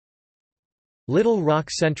Little Rock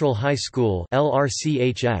Central High School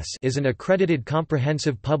 (LRCHS) is an accredited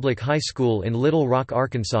comprehensive public high school in Little Rock,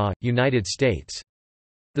 Arkansas, United States.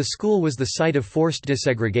 The school was the site of forced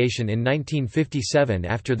desegregation in 1957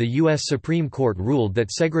 after the U.S. Supreme Court ruled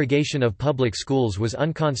that segregation of public schools was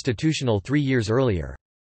unconstitutional 3 years earlier.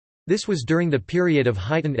 This was during the period of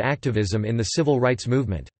heightened activism in the civil rights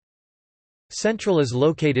movement. Central is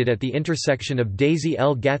located at the intersection of Daisy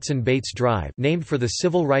L. Gatson Bates Drive, named for the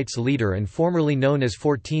civil rights leader and formerly known as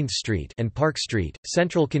 14th Street, and Park Street.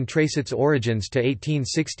 Central can trace its origins to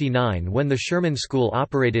 1869 when the Sherman School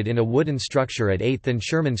operated in a wooden structure at 8th and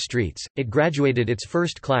Sherman Streets. It graduated its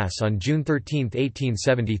first class on June 13,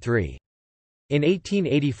 1873. In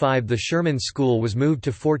 1885 the Sherman School was moved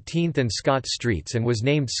to 14th and Scott Streets and was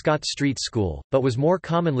named Scott Street School, but was more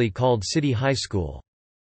commonly called City High School.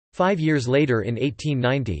 5 years later in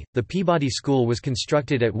 1890, the Peabody School was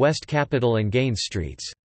constructed at West Capitol and Gaines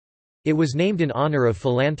Streets. It was named in honor of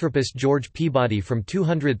philanthropist George Peabody from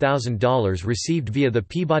 $200,000 received via the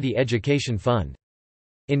Peabody Education Fund.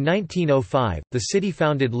 In 1905, the city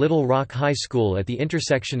founded Little Rock High School at the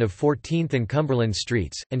intersection of 14th and Cumberland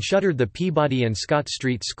Streets, and shuttered the Peabody and Scott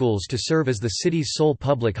Street schools to serve as the city's sole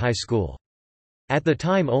public high school. At the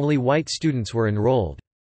time only white students were enrolled.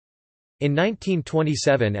 In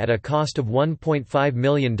 1927 at a cost of $1.5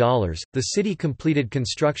 million, the city completed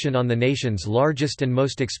construction on the nation's largest and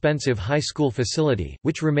most expensive high school facility,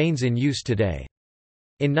 which remains in use today.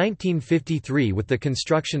 In 1953 with the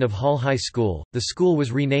construction of Hall High School, the school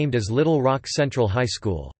was renamed as Little Rock Central High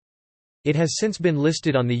School. It has since been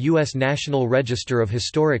listed on the U.S. National Register of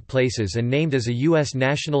Historic Places and named as a U.S.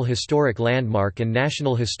 National Historic Landmark and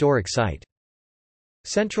National Historic Site.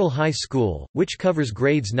 Central High School, which covers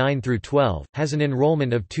grades 9 through 12, has an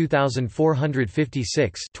enrollment of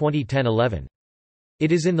 2,456 2010-11.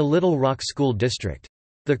 It is in the Little Rock School District.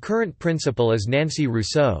 The current principal is Nancy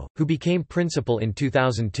Rousseau, who became principal in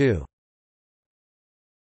 2002.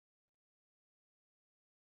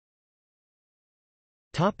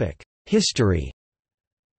 History.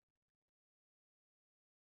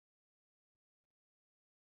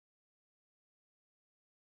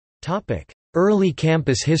 Early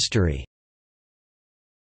campus history.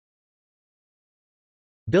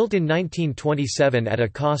 Built in 1927 at a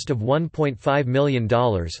cost of $1.5 million,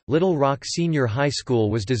 Little Rock Senior High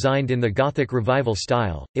School was designed in the Gothic Revival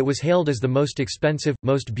style. It was hailed as the most expensive,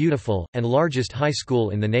 most beautiful, and largest high school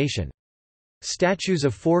in the nation. Statues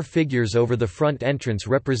of 4 figures over the front entrance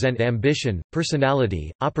represent ambition,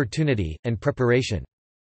 personality, opportunity, and preparation.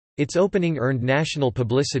 Its opening earned national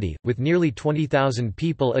publicity, with nearly 20,000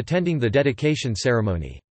 people attending the dedication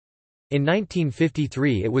ceremony. In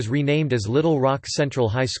 1953 it was renamed as Little Rock Central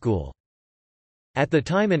High School. At the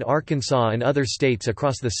time in Arkansas and other states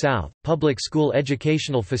across the South, public school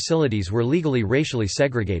educational facilities were legally racially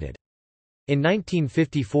segregated. In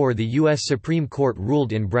 1954 the U.S. Supreme Court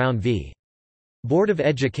ruled in Brown v. Board of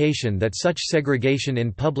Education that such segregation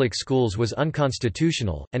in public schools was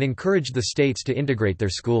unconstitutional, and encouraged the states to integrate their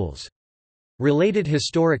schools. Related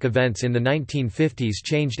historic events in the 1950s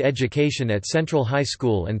changed education at Central High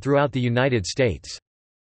School and throughout the United States.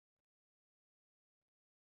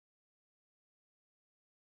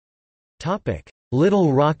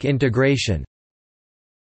 Little Rock integration.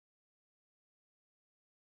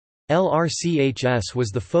 LRCHS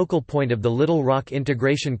was the focal point of the Little Rock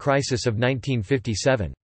integration crisis of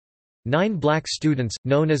 1957. 9 black students,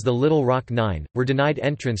 known as the Little Rock Nine, were denied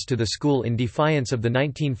entrance to the school in defiance of the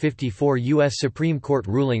 1954 U.S. Supreme Court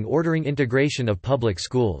ruling ordering integration of public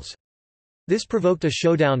schools. This provoked a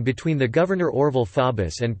showdown between the Governor Orville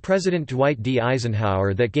Faubus and President Dwight D.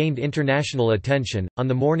 Eisenhower that gained international attention. On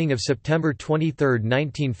the morning of September 23,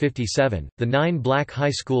 1957, the 9 black high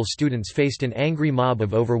school students faced an angry mob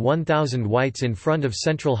of over 1,000 whites in front of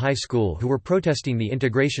Central High School who were protesting the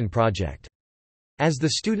integration project. As the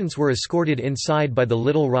students were escorted inside by the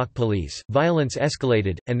Little Rock police, violence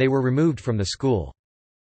escalated, and they were removed from the school.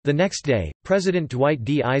 The next day, President Dwight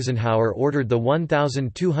D. Eisenhower ordered the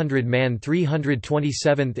 1,200-man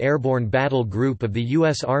 327th Airborne Battle Group of the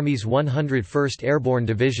U.S. Army's 101st Airborne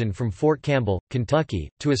Division from Fort Campbell, Kentucky,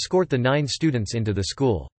 to escort the 9 students into the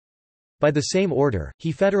school. By the same order,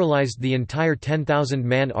 he federalized the entire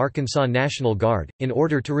 10,000-man Arkansas National Guard, in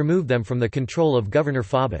order to remove them from the control of Governor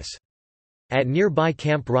Faubus. At nearby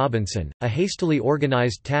Camp Robinson, a hastily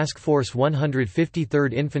organized Task Force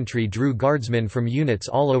 153rd Infantry drew guardsmen from units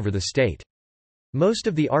all over the state. Most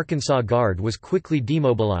of the Arkansas Guard was quickly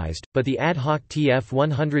demobilized, but the ad hoc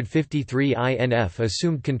TF-153 INF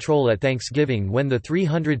assumed control at Thanksgiving when the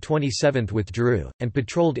 327th withdrew, and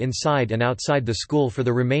patrolled inside and outside the school for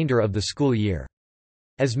the remainder of the school year.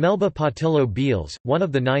 As Melba Patillo Beals, one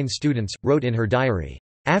of the 9 students, wrote in her diary,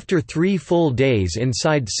 "After 3 full days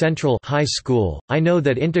inside Central High School, I know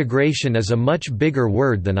that integration is a much bigger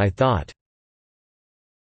word than I thought."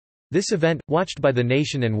 This event, watched by the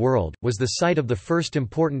nation and world, was the site of the first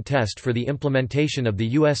important test for the implementation of the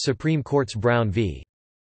U.S. Supreme Court's Brown v.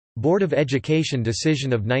 Board of Education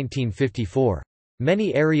decision of 1954.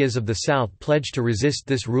 Many areas of the South pledged to resist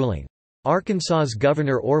this ruling. Arkansas's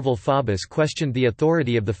Governor Orville Faubus questioned the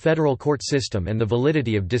authority of the federal court system and the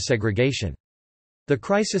validity of desegregation. The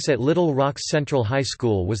crisis at Little Rock's Central High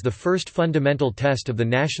School was the first fundamental test of the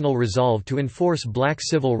national resolve to enforce black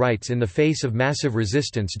civil rights in the face of massive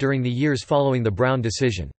resistance during the years following the Brown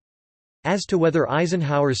decision. As to whether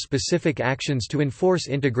Eisenhower's specific actions to enforce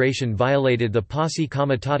integration violated the Posse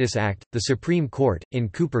Comitatus Act, the Supreme Court, in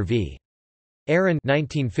Cooper v. Aaron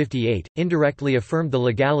 1958, indirectly affirmed the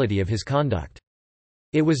legality of his conduct.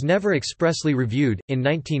 It was never expressly reviewed. In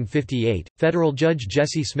 1958, federal judge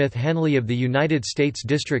Jesse Smith Henley of the United States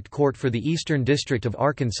District Court for the Eastern District of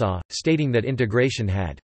Arkansas, stating that integration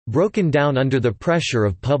had broken down under the pressure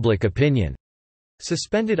of public opinion,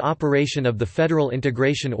 suspended operation of the federal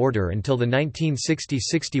integration order until the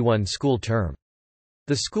 1960-61 school term.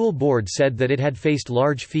 The school board said that it had faced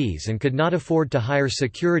large fees and could not afford to hire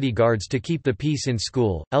security guards to keep the peace in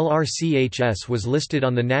school. LRCHS was listed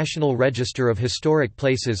on the National Register of Historic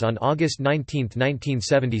Places on August 19,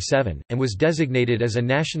 1977, and was designated as a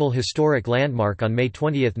National Historic Landmark on May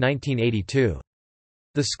 20, 1982.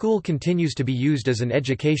 The school continues to be used as an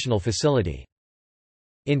educational facility.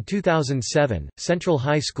 In 2007, Central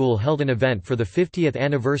High School held an event for the 50th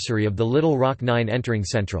anniversary of the Little Rock Nine entering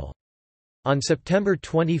Central. On September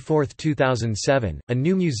 24, 2007, a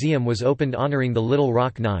new museum was opened honoring the Little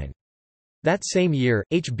Rock Nine. That same year,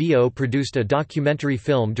 HBO produced a documentary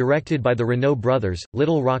film directed by the Renault brothers,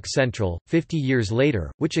 Little Rock Central, 50 years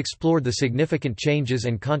later, which explored the significant changes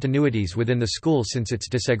and continuities within the school since its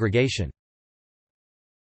desegregation.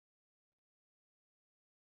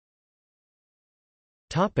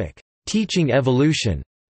 Teaching evolution.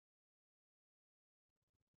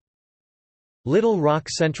 Little Rock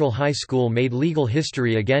Central High School made legal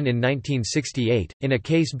history again in 1968, in a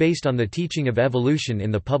case based on the teaching of evolution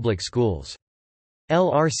in the public schools.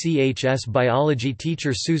 LRCHS biology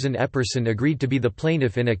teacher Susan Epperson agreed to be the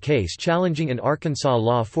plaintiff in a case challenging an Arkansas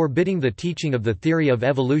law forbidding the teaching of the theory of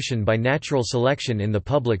evolution by natural selection in the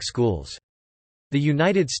public schools. The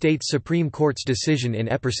United States Supreme Court's decision in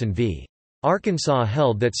Epperson v. Arkansas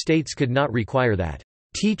held that states could not require that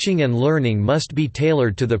teaching and learning must be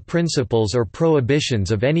tailored to the principles or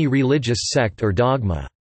prohibitions of any religious sect or dogma,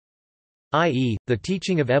 i.e., the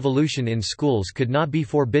teaching of evolution in schools could not be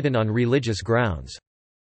forbidden on religious grounds.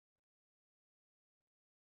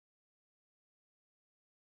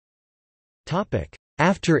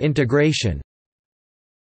 After integration.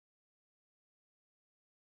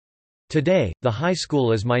 Today, the high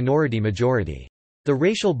school is minority-majority. The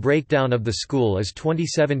racial breakdown of the school as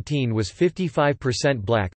 2017 was 55%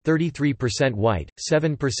 black, 33% white,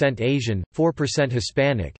 7% Asian, 4%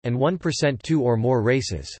 Hispanic, and 1% two or more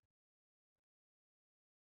races.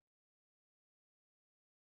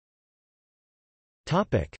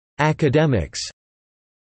 Academics.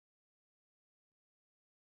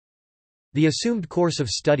 The assumed course of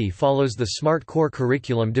study follows the SMART core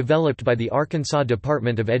curriculum developed by the Arkansas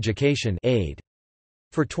Department of Education (AID).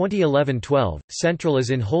 For 2011-12, Central is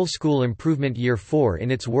in Whole School Improvement Year 4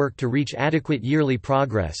 in its work to reach adequate yearly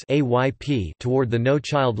progress (AYP) toward the No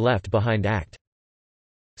Child Left Behind Act.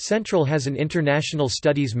 Central has an International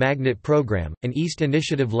Studies Magnet Program, an East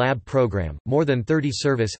Initiative Lab Program, more than 30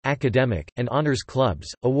 service, academic, and honors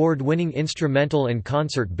clubs, award-winning instrumental and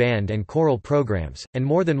concert band and choral programs, and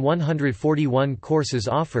more than 141 courses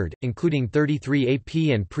offered, including 33 AP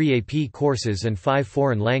and pre-AP courses and 5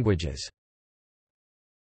 foreign languages.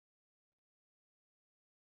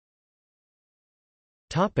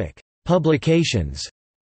 Publications.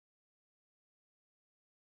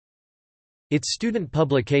 Its student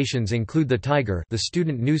publications include The Tiger, the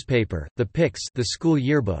student newspaper, The Pix, the school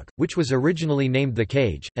yearbook, which was originally named The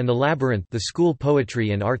Cage, and The Labyrinth, the school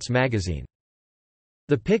poetry and arts magazine.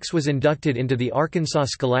 The Pix was inducted into the Arkansas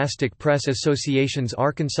Scholastic Press Association's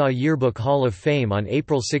Arkansas Yearbook Hall of Fame on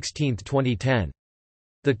April 16, 2010.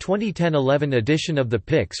 The 2010-11 edition of the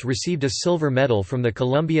Pix received a silver medal from the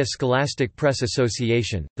Columbia Scholastic Press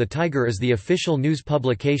Association. The Tiger is the official news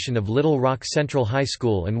publication of Little Rock Central High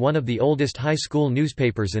School and one of the oldest high school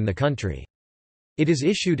newspapers in the country. It is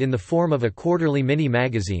issued in the form of a quarterly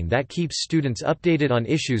mini-magazine that keeps students updated on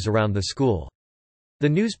issues around the school. The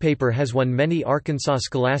newspaper has won many Arkansas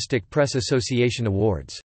Scholastic Press Association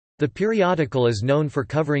awards. The periodical is known for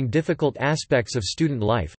covering difficult aspects of student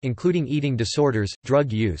life, including eating disorders,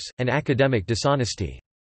 drug use, and academic dishonesty.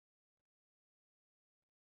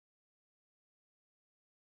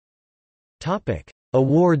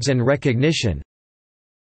 Awards and recognition.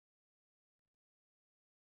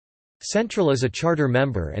 Central is a charter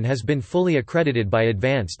member and has been fully accredited by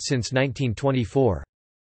Advanced since 1924.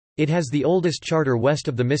 It has the oldest charter west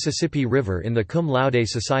of the Mississippi River in the Cum Laude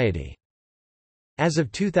Society. As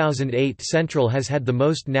of 2008, Central has had the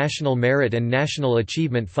most National Merit and National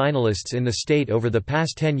Achievement finalists in the state over the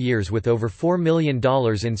past 10 years, with over $4 million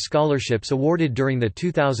in scholarships awarded during the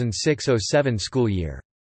 2006-07 school year.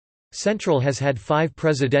 Central has had 5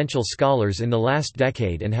 presidential scholars in the last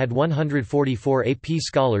decade and had 144 AP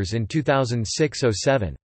scholars in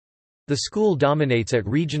 2006-07. The school dominates at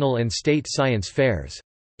regional and state science fairs.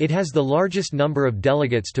 It has the largest number of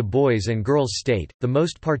delegates to Boys and Girls State, the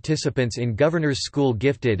most participants in Governor's School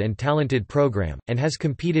Gifted and Talented Program, and has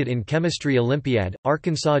competed in Chemistry Olympiad,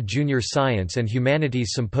 Arkansas Junior Science and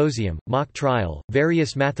Humanities Symposium, Mock Trial,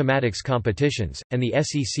 various mathematics competitions, and the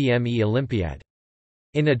SECME Olympiad.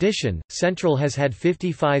 In addition, Central has had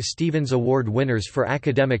 55 Stevens Award winners for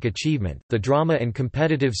academic achievement. The drama and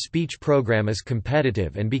competitive speech program is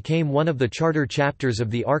competitive and became one of the charter chapters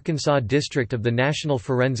of the Arkansas District of the National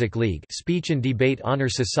Forensic League Speech and Debate Honor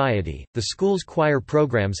Society. The school's choir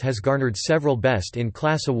programs has garnered several Best in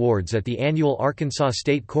Class awards at the annual Arkansas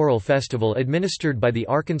State Choral Festival administered by the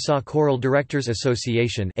Arkansas Choral Directors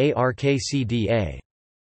Association (ARKCDA).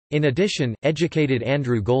 In addition, educated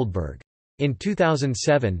Andrew Goldberg. In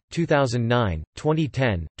 2007, 2009,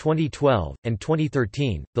 2010, 2012, and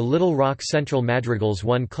 2013, the Little Rock Central Madrigals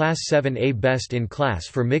won Class 7A Best in Class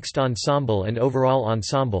for Mixed Ensemble and Overall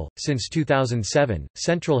Ensemble. Since 2007,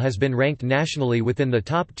 Central has been ranked nationally within the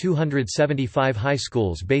top 275 high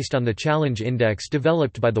schools based on the Challenge Index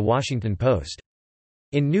developed by The Washington Post.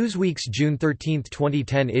 In Newsweek's June 13,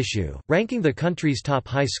 2010 issue, ranking the country's top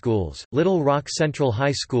high schools, Little Rock Central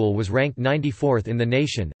High School was ranked 94th in the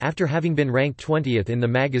nation, after having been ranked 20th in the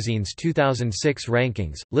magazine's 2006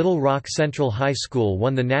 rankings. Little Rock Central High School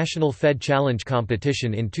won the National Fed Challenge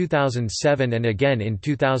competition in 2007 and again in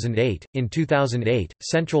 2008. In 2008,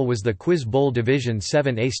 Central was the Quiz Bowl Division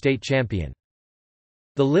 7A state champion.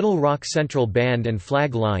 The Little Rock Central Band and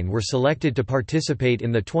Flag Line were selected to participate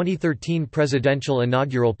in the 2013 presidential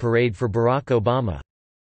inaugural parade for Barack Obama.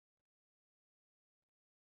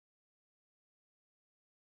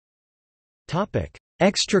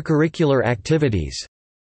 Extracurricular activities.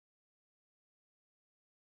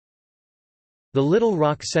 The Little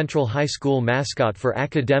Rock Central High School mascot for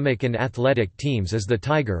academic and athletic teams is the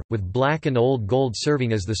Tiger, with black and old gold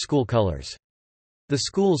serving as the school colors. The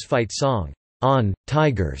school's fight song, "On,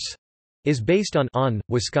 Tigers," is based on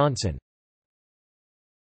Wisconsin.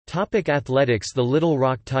 Athletics. The Little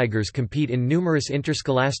Rock Tigers compete in numerous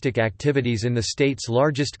interscholastic activities in the state's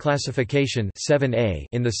largest classification 7A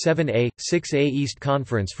in the 7A, 6A East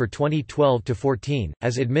Conference for 2012-14,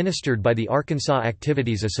 as administered by the Arkansas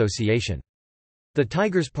Activities Association. The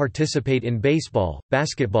Tigers participate in baseball,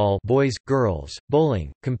 basketball boys, girls,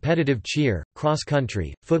 bowling, competitive cheer,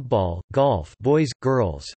 cross-country, football, golf boys,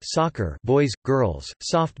 girls, soccer boys, girls,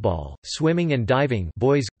 softball, swimming and diving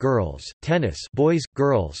boys, girls, tennis boys,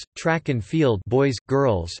 girls, track and field boys,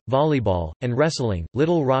 girls, volleyball, and wrestling.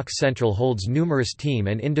 Little Rock Central holds numerous team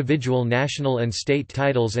and individual national and state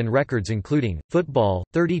titles and records, including football,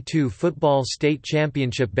 32 football state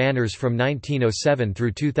championship banners from 1907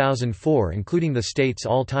 through 2004, including the state's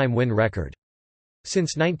all-time win record.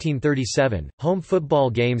 Since 1937, home football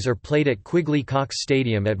games are played at Quigley-Cox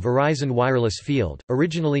Stadium at Verizon Wireless Field,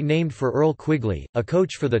 originally named for Earl Quigley, a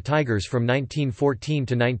coach for the Tigers from 1914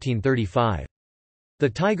 to 1935. The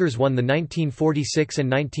Tigers won the 1946 and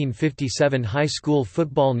 1957 high school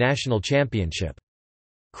football national championship.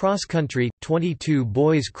 Cross country, 22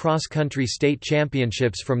 boys cross-country state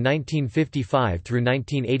championships from 1955 through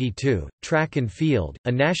 1982, track and field,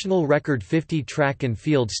 a national record 50 track and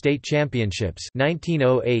field state championships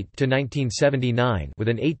 1908 to 1979 with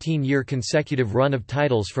an 18-year consecutive run of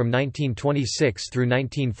titles from 1926 through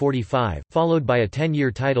 1945, followed by a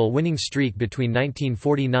 10-year title-winning streak between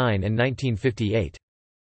 1949 and 1958.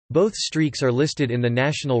 Both streaks are listed in the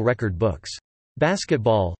National Record Books.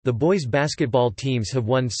 Basketball. The boys' basketball teams have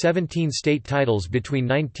won 17 state titles between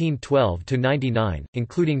 1912 to 99,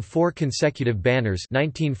 including 4 consecutive banners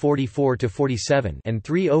 1944 to 47 and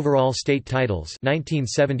 3 overall state titles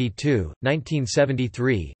 1972,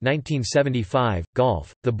 1973, 1975.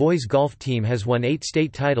 Golf. The boys' golf team has won 8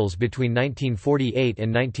 state titles between 1948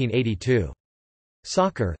 and 1982.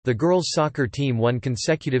 Soccer, the girls' soccer team won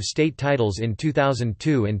consecutive state titles in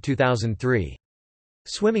 2002 and 2003.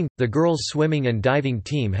 Swimming, the girls' swimming and diving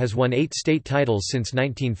team has won 8 state titles since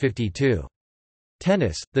 1952.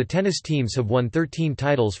 Tennis, the tennis teams have won 13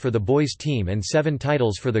 titles for the boys' team and 7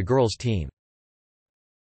 titles for the girls' team.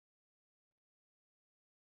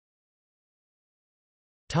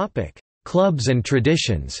 Clubs and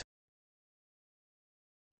traditions.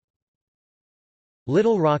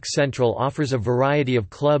 Little Rock Central offers a variety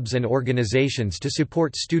of clubs and organizations to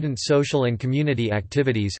support student social and community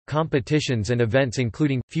activities, competitions and events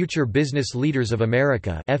including, Future Business Leaders of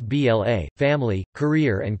America (FBLA), Family,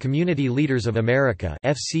 Career and Community Leaders of America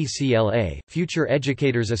 (FCCLA), Future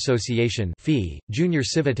Educators Association (FE), Junior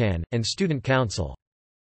Civitan, and Student Council.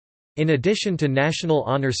 In addition to National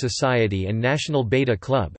Honor Society and National Beta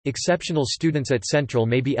Club, exceptional students at Central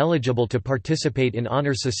may be eligible to participate in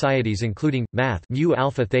honor societies including, Math Mu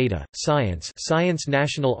Alpha Theta, Science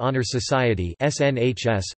National Honor Society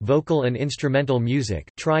SNHS, Vocal and Instrumental Music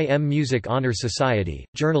Tri-M Music Honor Society,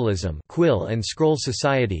 Journalism Quill and Scroll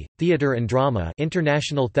Society, Theater and Drama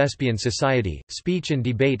International Thespian Society, Speech and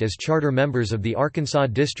Debate as charter members of the Arkansas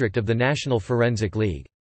District of the National Forensic League.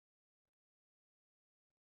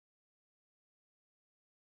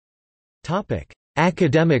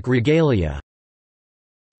 Academic regalia.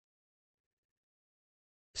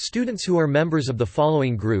 Students who are members of the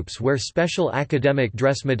following groups wear special academic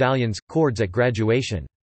dress medallions, cords at graduation.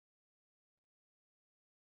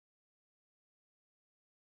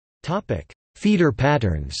 Feeder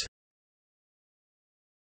patterns.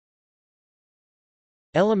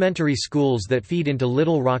 Elementary schools that feed into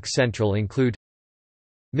Little Rock Central include.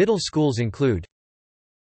 Middle schools include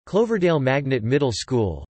Cloverdale Magnet Middle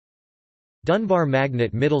School, Dunbar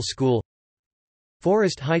Magnet Middle School,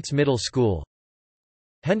 Forest Heights Middle School,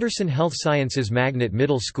 Henderson Health Sciences Magnet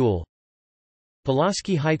Middle School,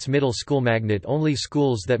 Pulaski Heights Middle School. Magnet-only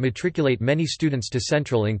schools that matriculate many students to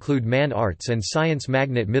Central include Man Arts and Science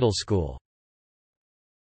Magnet Middle School.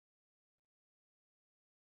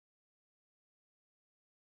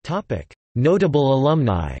 Notable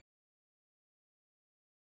alumni.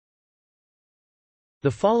 The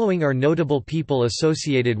following are notable people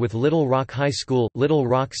associated with Little Rock High School, Little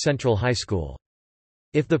Rock Central High School.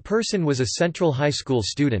 If the person was a Central High School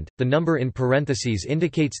student, the number in parentheses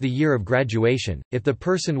indicates the year of graduation. If the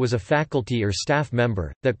person was a faculty or staff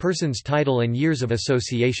member, that person's title and years of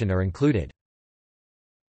association are included.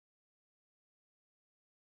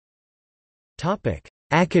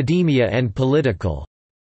 Academia and political.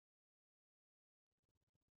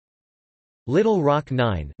 Little Rock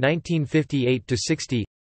 9 1958–60,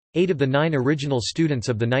 8 of the 9 original students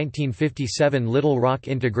of the 1957 Little Rock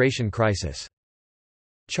integration crisis.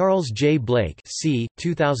 Charles J. Blake c.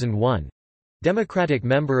 2001, Democratic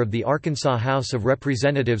member of the Arkansas House of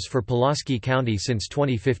Representatives for Pulaski County since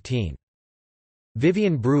 2015.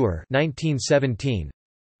 Vivian Brewer 1917,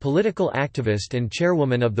 political activist and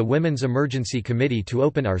chairwoman of the Women's Emergency Committee to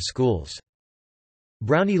Open Our Schools.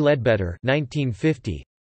 Brownie Ledbetter 1950,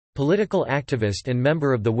 political activist and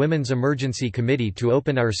member of the Women's Emergency Committee to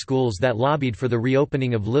Open Our Schools that lobbied for the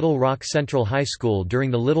reopening of Little Rock Central High School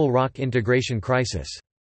during the Little Rock integration crisis.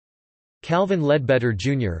 Calvin Ledbetter,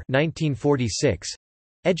 Jr. 1946,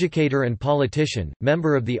 educator and politician,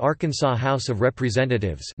 member of the Arkansas House of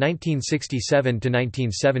Representatives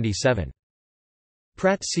 1967–1977.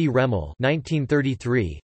 Pratt C. Remmel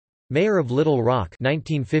 1933, mayor of Little Rock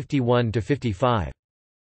 1951–55.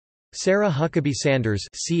 Sarah Huckabee Sanders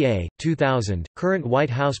CA, 2000, current White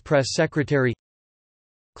House press secretary.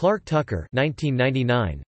 Clark Tucker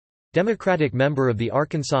 1999, Democratic member of the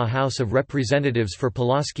Arkansas House of Representatives for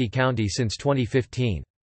Pulaski County since 2015.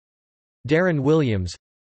 Darren Williams,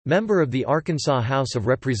 member of the Arkansas House of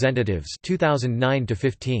Representatives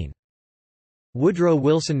 2009–15. Woodrow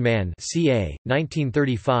Wilson Mann CA,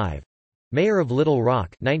 1935, mayor of Little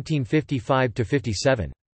Rock 1955–57.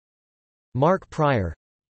 Mark Pryor,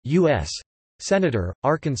 U.S. Senator,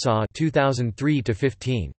 Arkansas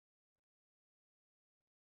 2003–15.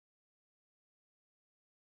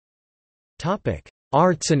 Topic: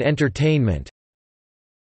 Arts and entertainment.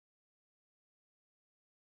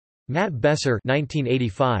 Matt Besser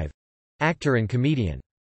 1985, actor and comedian.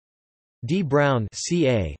 D. Brown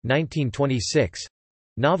CA, 1926,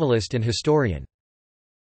 novelist and historian.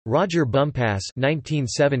 Roger Bumpass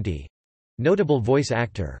 1970, notable voice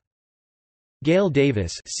actor. Gail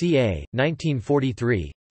Davis CA,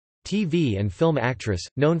 1943, TV and film actress,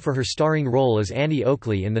 known for her starring role as Annie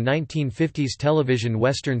Oakley in the 1950s television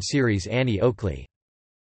western series Annie Oakley.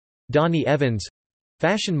 Donnie Evans,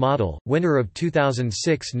 fashion model, winner of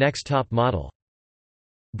 2006 Next Top Model.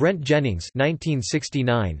 Brent Jennings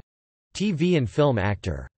 1969, TV and film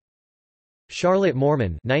actor. Charlotte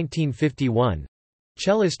Moorman 1951,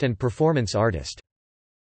 cellist and performance artist.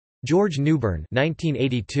 George Newbern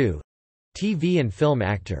 1982, TV and film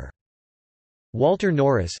actor. Walter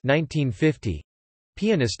Norris 1950,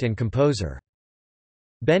 pianist and composer.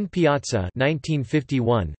 Ben Piazza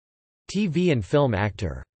 1951, TV and film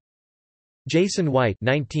actor. Jason White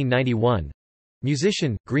 1991,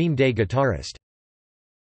 musician, Green Day guitarist.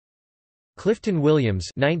 Clifton Williams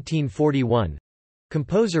 1941,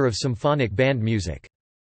 composer of symphonic band music.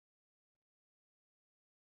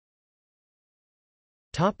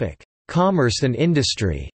 Topic: Commerce and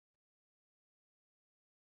industry.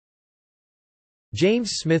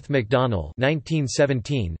 James Smith McDonnell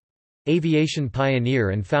 1917, aviation pioneer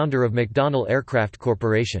and founder of McDonnell Aircraft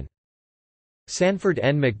Corporation. Sanford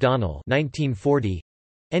N. McDonnell 1940,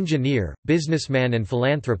 engineer, businessman and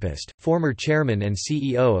philanthropist, former chairman and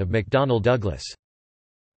CEO of McDonnell Douglas.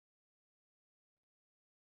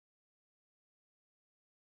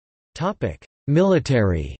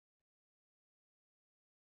 Military.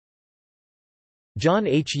 John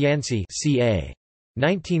H. Yancey CA.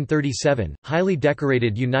 1937, highly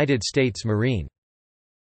decorated United States Marine.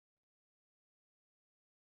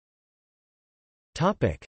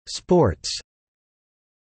 Sports.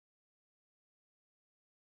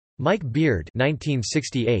 Mike Beard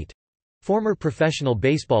 1968, former professional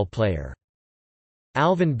baseball player.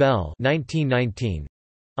 Alvin Bell 1919,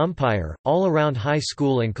 umpire, all-around high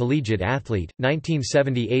school and collegiate athlete,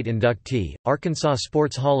 1978 inductee, Arkansas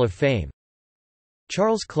Sports Hall of Fame.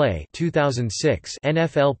 Charles Clay 2006,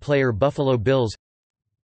 NFL player, Buffalo Bills.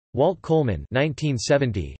 Walt Coleman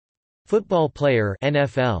 1970, football player,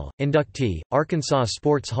 NFL, inductee, Arkansas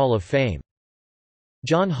Sports Hall of Fame.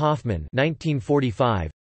 John Hoffman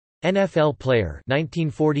 1945, NFL player,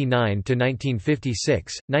 1949 to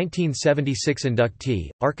 1956, 1976 inductee,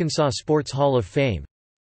 Arkansas Sports Hall of Fame.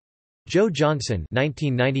 Joe Johnson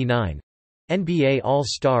 1999, NBA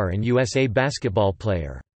All-Star and USA basketball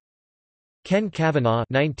player. Ken Kavanaugh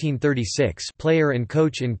 1936, player and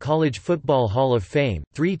coach in College Football Hall of Fame,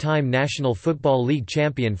 three-time National Football League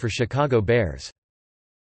champion for Chicago Bears.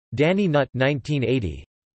 Danny Nutt 1980,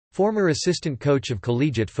 former assistant coach of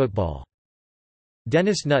collegiate football.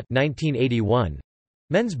 Dennis Nutt 1981,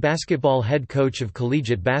 men's basketball head coach of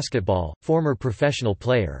collegiate basketball, former professional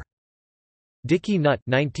player. Dickie Nutt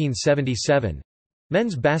 1977,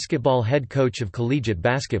 men's basketball head coach of collegiate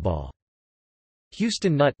basketball.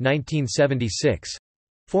 Houston Nutt 1976,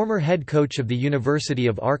 former head coach of the University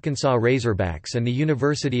of Arkansas Razorbacks and the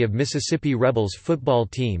University of Mississippi Rebels football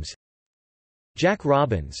teams. Jack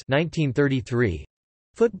Robbins 1933,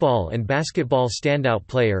 football and basketball standout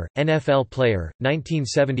player, NFL player,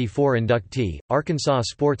 1974 inductee, Arkansas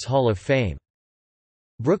Sports Hall of Fame.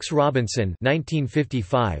 Brooks Robinson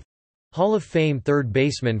 1955, Hall of Fame third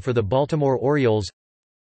baseman for the Baltimore Orioles.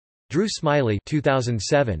 Drew Smiley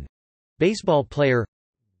 2007, baseball player.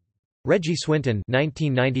 Reggie Swinton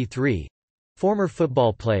 1993, former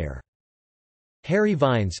football player. Harry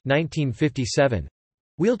Vines 1957,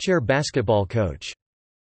 wheelchair basketball coach.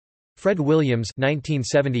 Fred Williams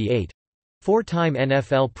 1978, four-time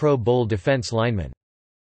NFL Pro Bowl defense lineman.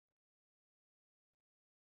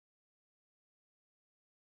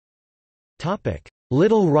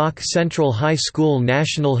 Little Rock Central High School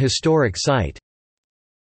National Historic Site.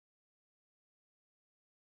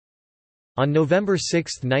 On November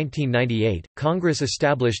 6, 1998, Congress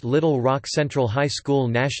established Little Rock Central High School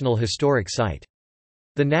National Historic Site.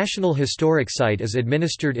 The National Historic Site is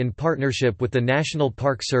administered in partnership with the National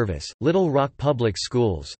Park Service, Little Rock Public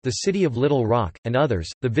Schools, the City of Little Rock, and others.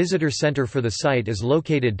 The visitor center for the site is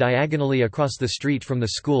located diagonally across the street from the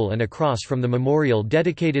school and across from the memorial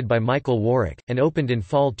dedicated by Michael Warwick, and opened in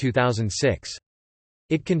fall 2006.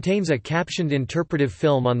 It contains a captioned interpretive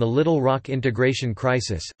film on the Little Rock integration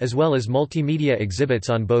crisis, as well as multimedia exhibits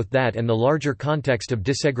on both that and the larger context of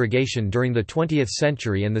desegregation during the 20th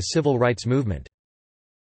century and the civil rights movement.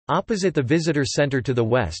 Opposite the visitor center to the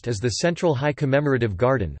west is the Central High Commemorative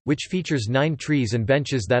Garden, which features 9 trees and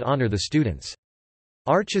benches that honor the students.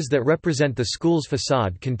 Arches that represent the school's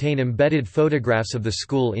facade contain embedded photographs of the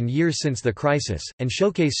school in years since the crisis, and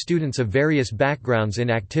showcase students of various backgrounds in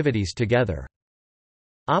activities together.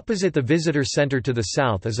 Opposite the visitor center to the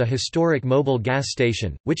south is a historic mobile gas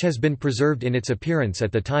station, which has been preserved in its appearance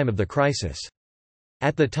at the time of the crisis.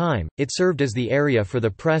 At the time, it served as the area for the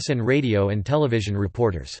press and radio and television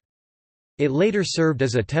reporters. It later served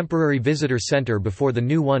as a temporary visitor center before the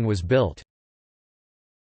new one was built.